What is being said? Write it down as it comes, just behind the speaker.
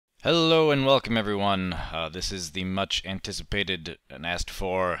Hello and welcome everyone. This is the much anticipated and asked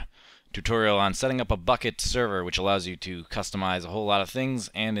for tutorial on setting up a Bukkit server, which allows you to customize a whole lot of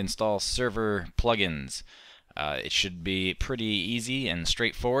things and install server plugins. It should be pretty easy and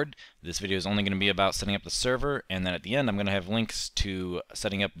straightforward. This video is only going to be about setting up the server, and then at the end I'm going to have links to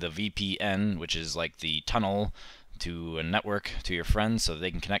setting up the VPN, which is like the tunnel to a network to your friends so they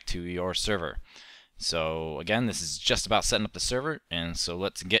can connect to your server. So again, this is just about setting up the server, and so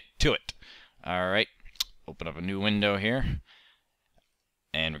let's get to it. Alright, open up a new window here,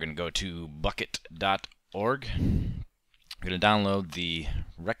 and we're going to go to bukkit.org. We're going to download the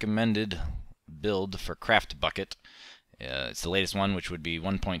recommended build for craftbukkit. It's the latest one, which would be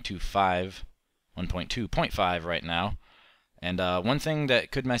 1.2.5 right now. And one thing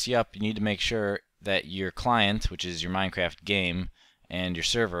that could mess you up, you need to make sure that your client, which is your Minecraft game, and your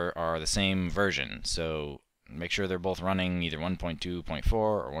server are the same version. So make sure they're both running either 1.2.4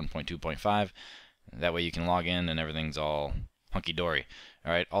 or 1.2.5. That way you can log in and everything's all hunky-dory.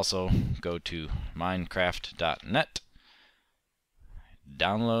 Alright, also go to minecraft.net,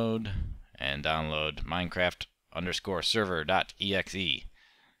 download Minecraft_server.exe.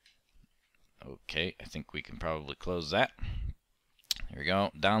 Okay, I think we can probably close that. Here we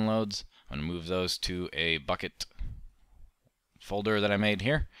go, downloads. I'm going to move those to a Bukkit folder that I made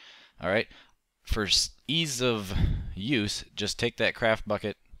here. Alright, for ease of use, just take that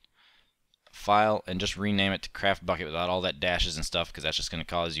craftbukkit file and just rename it to craftbukkit without all that dashes and stuff, because that's just going to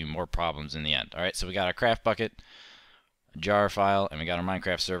cause you more problems in the end. Alright, so we got our craftbukkit jar file and we got our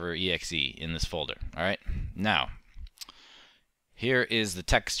Minecraft server exe in this folder. Alright, now here is the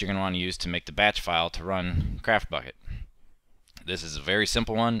text you're going to want to use to make the batch file to run craftbukkit. This is a very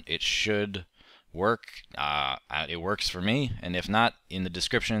simple one. It should work. It works for me, and if not, in the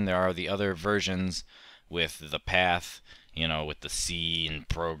description there are the other versions with the path, you know, with the C and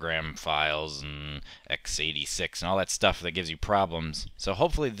ProgramFiles and x86 and all that stuff that gives you problems. So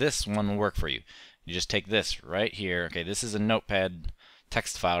hopefully this one will work for you. You just take this right here. Okay, this is a notepad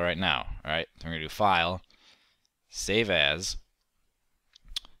text file right now. Alright, so we're going to do File, Save As,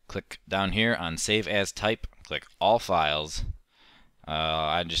 click down here on Save As Type, click All Files.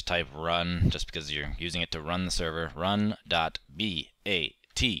 I just type run just because you're using it to run the server. Run.bat.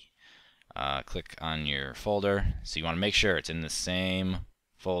 Click on your folder. So you want to make sure it's in the same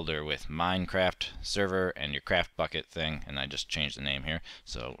folder with Minecraft server and your craftbukkit thing. And I just changed the name here.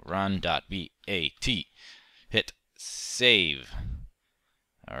 So run.bat. Hit save.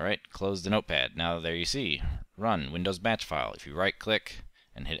 Alright, close the notepad. Now there you see run Windows batch file. If you right click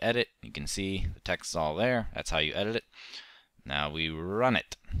and hit edit, you can see the text's all there. That's how you edit it. Now we run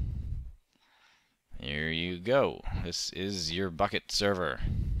it. Here you go. This is your Bukkit server.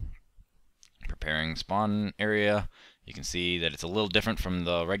 Preparing spawn area. You can see that it's a little different from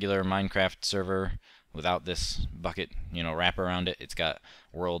the regular Minecraft server without this Bukkit, you know, wrap around it. It's got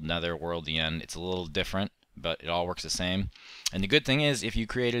world, nether, world, the end. It's a little different, but it all works the same. And the good thing is, if you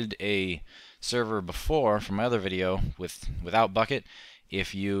created a server before from my other video without Bukkit,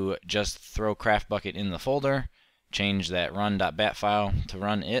 if you just throw craftbukkit in the folder, change that run.bat file to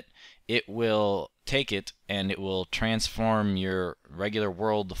run it, it will take it and it will transform your regular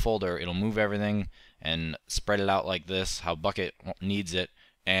world folder. It'll move everything and spread it out like this, how Bukkit needs it,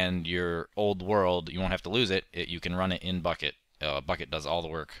 and your old world, you won't have to lose it. You can run it in Bukkit. Bukkit does all the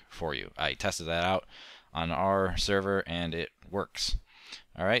work for you. I tested that out on our server and it works.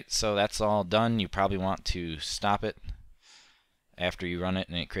 Alright, so that's all done. You probably want to stop it after you run it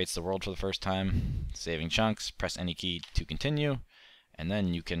and it creates the world for the first time. Saving chunks, press any key to continue, and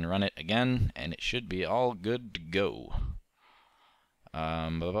then you can run it again and it should be all good to go.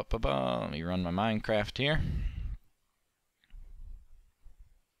 Let me run my Minecraft here.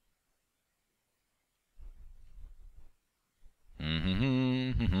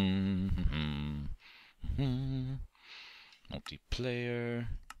 Multiplayer,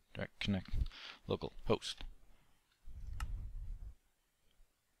 direct connect, local host.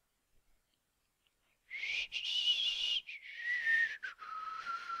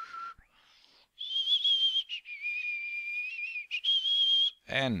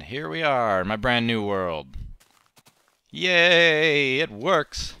 And here we are, my brand new world. Yay! It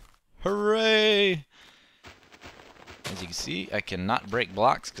works! Hooray! As you can see, I cannot break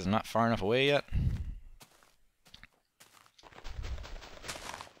blocks because I'm not far enough away yet.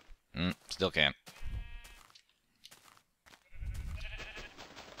 Still can't.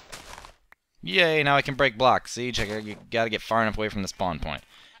 Yay, now I can break blocks. See, you gotta get far enough away from the spawn point.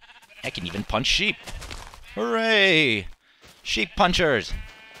 I can even punch sheep. Hooray! Sheep punchers!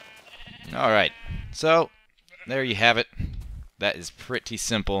 Alright, so there you have it. that is pretty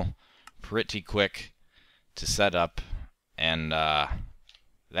simple, pretty quick to set up, and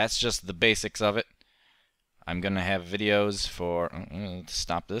that's just the basics of it. I'm gonna have videos for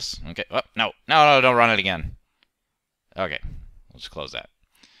stop this. Okay. Oh, no, don't run it again. Okay, we'll just close that.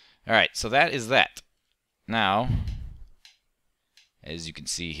 Alright, so that is that. Now, as you can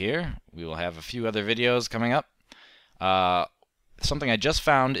see here, we will have a few other videos coming up. Something I just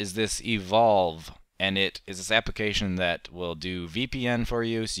found is this Evolve, and it is this application that will do VPN for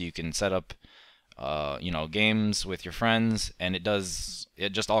you, so you can set up games with your friends, and it does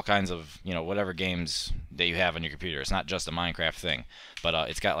just all kinds of whatever games that you have on your computer. It's not just a Minecraft thing, but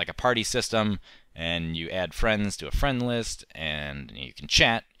it's got like a party system, and you add friends to a friend list, and you can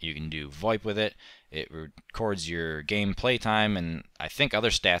chat, you can do VoIP with it. It records your game playtime and I think other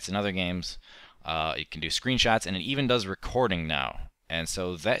stats in other games. You can do screenshots, and it even does recording now. And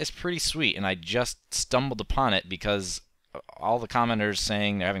so that is pretty sweet, and I just stumbled upon it because all the commenters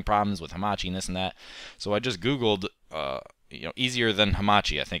saying they're having problems with Hamachi and this and that. So I just Googled, easier than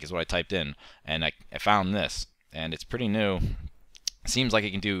Hamachi, I think is what I typed in, and I found this, and it's pretty new. Seems like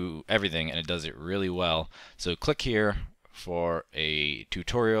it can do everything, and it does it really well. So click here for a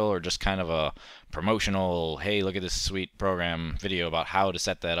tutorial or just kind of a promotional, hey, look at this sweet program video about how to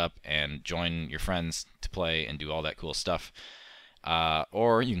set that up and join your friends to play and do all that cool stuff.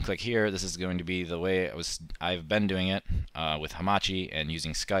 Or you can click here. This is going to be the way I've been doing it with Hamachi and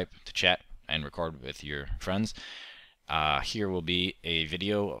using Skype to chat and record with your friends. Here will be a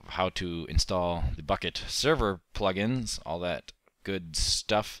video of how to install the Bukkit server plugins, all that good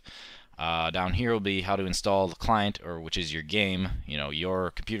stuff. Down here will be how to install the client, or which is your game,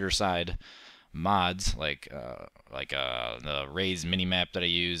 your computer side mods like the Raise minimap that I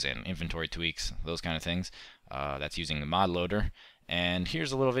use and inventory tweaks, those kind of things. That's using the mod loader. And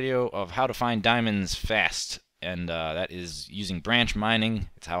here's a little video of how to find diamonds fast, and that is using branch mining.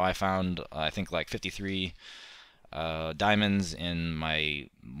 It's how I found I think like 53 diamonds in my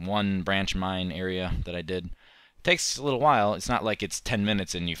one branch mine area that I did. Takes a little while. It's not like it's 10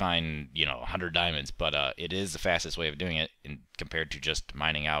 minutes and you find 100 diamonds, but it is the fastest way of doing it compared to just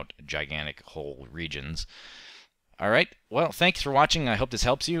mining out gigantic whole regions. Alright, well, thanks for watching. I hope this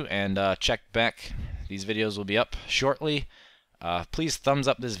helps you, and check back. These videos will be up shortly. Please thumbs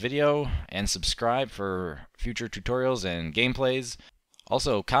up this video and subscribe for future tutorials and gameplays.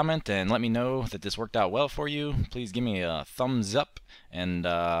 Also, comment and let me know that this worked out well for you. Please give me a thumbs up, and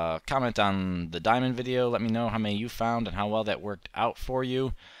comment on the diamond video. Let me know how many you found and how well that worked out for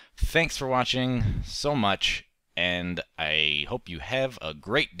you. Thanks for watching so much, and I hope you have a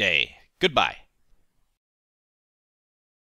great day. Goodbye.